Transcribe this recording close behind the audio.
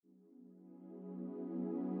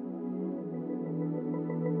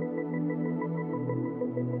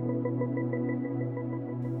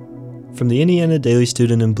From the Indiana Daily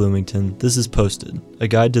Student in Bloomington, this is Posted, a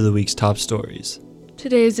guide to the week's top stories.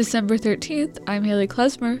 Today is December 13th. I'm Haley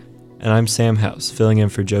Klesmer. And I'm Sam House, filling in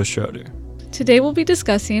for Joe Schroeder. Today we'll be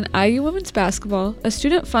discussing IU Women's Basketball, a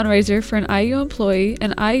student fundraiser for an IU employee,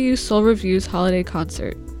 and IU Soul Review's holiday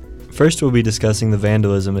concert. First, we'll be discussing the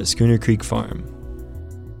vandalism at Schooner Creek Farm.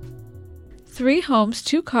 3 homes,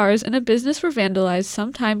 2 cars, and a business were vandalized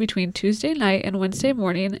sometime between Tuesday night and Wednesday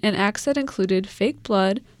morning in acts that included fake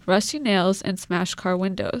blood, rusty nails, and smashed car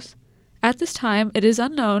windows. At this time, it is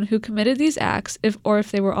unknown who committed these acts if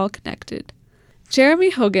they were all connected.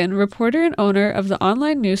 Jeremy Hogan, reporter and owner of the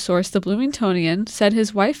online news source The Bloomingtonian, said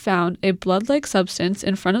his wife found a blood-like substance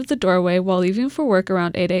in front of the doorway while leaving for work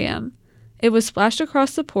around 8 a.m. It was splashed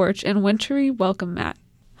across the porch and wintry welcome mat.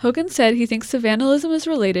 Hogan said he thinks the vandalism is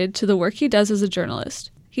related to the work he does as a journalist.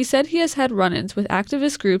 He said he has had run-ins with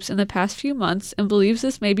activist groups in the past few months and believes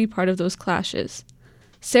this may be part of those clashes.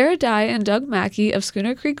 Sarah Dye and Doug Mackey of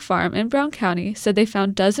Schooner Creek Farm in Brown County said they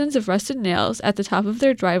found dozens of rusted nails at the top of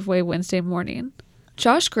their driveway Wednesday morning.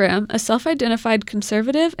 Josh Graham, a self-identified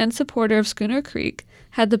conservative and supporter of Schooner Creek,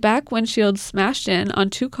 had the back windshield smashed in on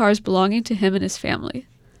 2 cars belonging to him and his family.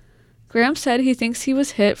 Graham said he thinks he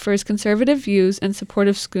was hit for his conservative views and support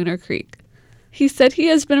of Schooner Creek. He said he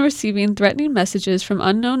has been receiving threatening messages from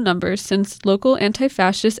unknown numbers since local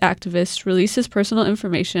anti-fascist activists released his personal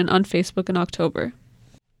information on Facebook in October.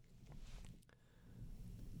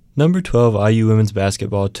 Number 12 IU Women's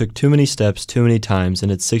Basketball took too many steps too many times in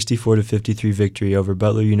its 64-53 victory over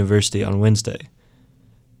Butler University on Wednesday.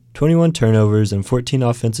 21 turnovers and 14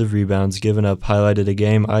 offensive rebounds given up highlighted a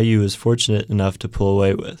game IU was fortunate enough to pull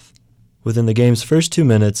away with. Within the game's first 2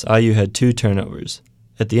 minutes, IU had 2 turnovers.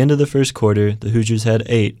 At the end of the first quarter, the Hoosiers had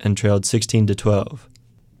 8 and trailed 16-12.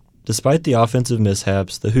 Despite the offensive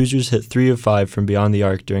mishaps, the Hoosiers hit 3 of 5 from beyond the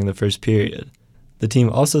arc during the first period. The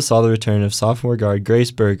team also saw the return of sophomore guard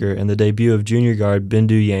Grace Berger and the debut of junior guard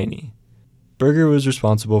Bindu Yanni. Berger was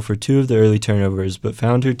responsible for 2 of the early turnovers, but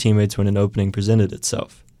found her teammates when an opening presented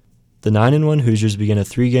itself. The 9-1 Hoosiers began a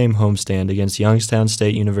 3-game homestand against Youngstown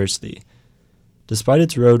State University. Despite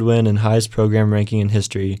its road win and highest program ranking in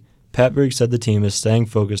history, Pat Berg said the team is staying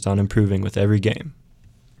focused on improving with every game.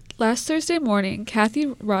 Last Thursday morning, Kathy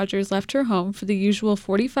Rogers left her home for the usual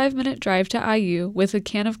 45-minute drive to IU with a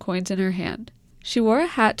can of coins in her hand. She wore a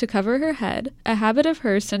hat to cover her head, a habit of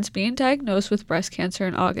hers since being diagnosed with breast cancer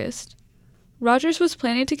in August. Rogers was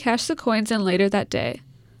planning to cash the coins in later that day.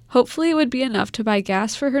 Hopefully it would be enough to buy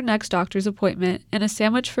gas for her next doctor's appointment and a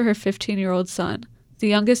sandwich for her 15-year-old son, the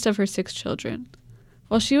youngest of her 6 children.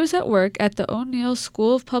 While she was at work at the O'Neill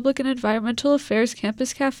School of Public and Environmental Affairs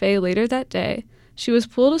Campus Cafe later that day, she was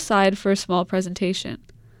pulled aside for a small presentation.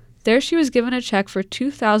 There she was given a check for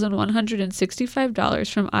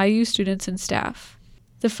 $2,165 from IU students and staff.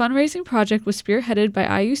 The fundraising project was spearheaded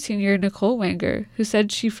by IU senior Nicole Wenger, who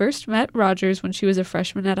said she first met Rogers when she was a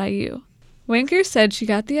freshman at IU. Wenger said she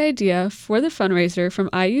got the idea for the fundraiser from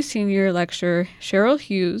IU senior lecturer Cheryl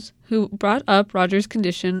Hughes, who brought up Rogers'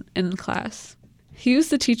 condition in class. Hughes,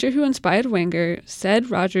 the teacher who inspired Wenger,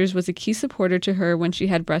 said Rogers was a key supporter to her when she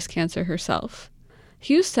had breast cancer herself.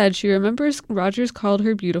 Hughes said she remembers Rogers called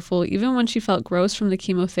her beautiful even when she felt gross from the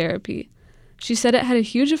chemotherapy. She said it had a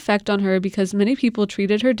huge effect on her because many people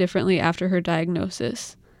treated her differently after her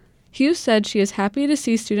diagnosis. Hughes said she is happy to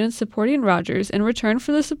see students supporting Rogers in return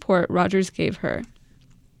for the support Rogers gave her.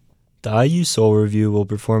 The IU Soul Review will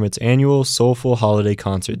perform its annual Soulful Holiday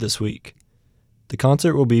Concert this week. The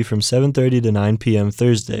concert will be from 7:30 to 9 p.m.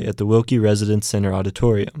 Thursday at the Wilkie Residence Center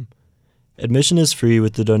Auditorium. Admission is free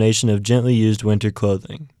with the donation of gently used winter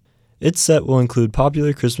clothing. Its set will include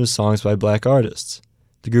popular Christmas songs by Black artists.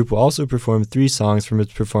 The group will also perform 3 songs from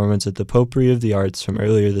its performance at the Potpourri of the Arts from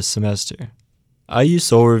earlier this semester. IU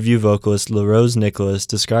Soul Review vocalist LaRose Nicholas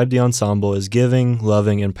described the ensemble as giving,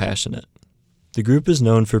 loving, and passionate. The group is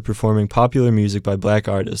known for performing popular music by Black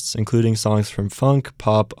artists, including songs from funk,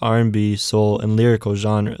 pop, R&B, soul, and lyrical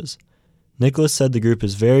genres. Nicholas said the group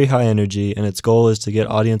is very high energy and its goal is to get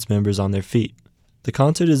audience members on their feet. The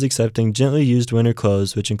concert is accepting gently used winter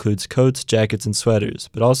clothes, which includes coats, jackets, and sweaters,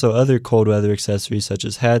 but also other cold weather accessories such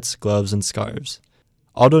as hats, gloves, and scarves.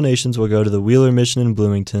 All donations will go to the Wheeler Mission in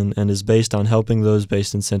Bloomington and is based on helping those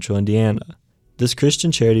based in central Indiana. This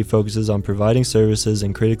Christian charity focuses on providing services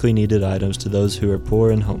and critically needed items to those who are poor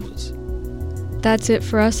and homeless. That's it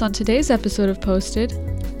for us on today's episode of Posted.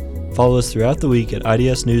 Follow us throughout the week at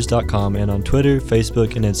idsnews.com and on Twitter,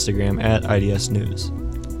 Facebook, and Instagram at idsnews.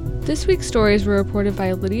 This week's stories were reported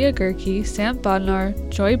by Lydia Gerke, Sam Bodnar,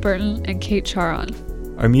 Joy Burton, and Kate Charon.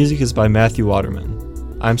 Our music is by Matthew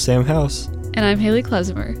Waterman. I'm Sam House. And I'm Haley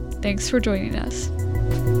Klesmer. Thanks for joining us.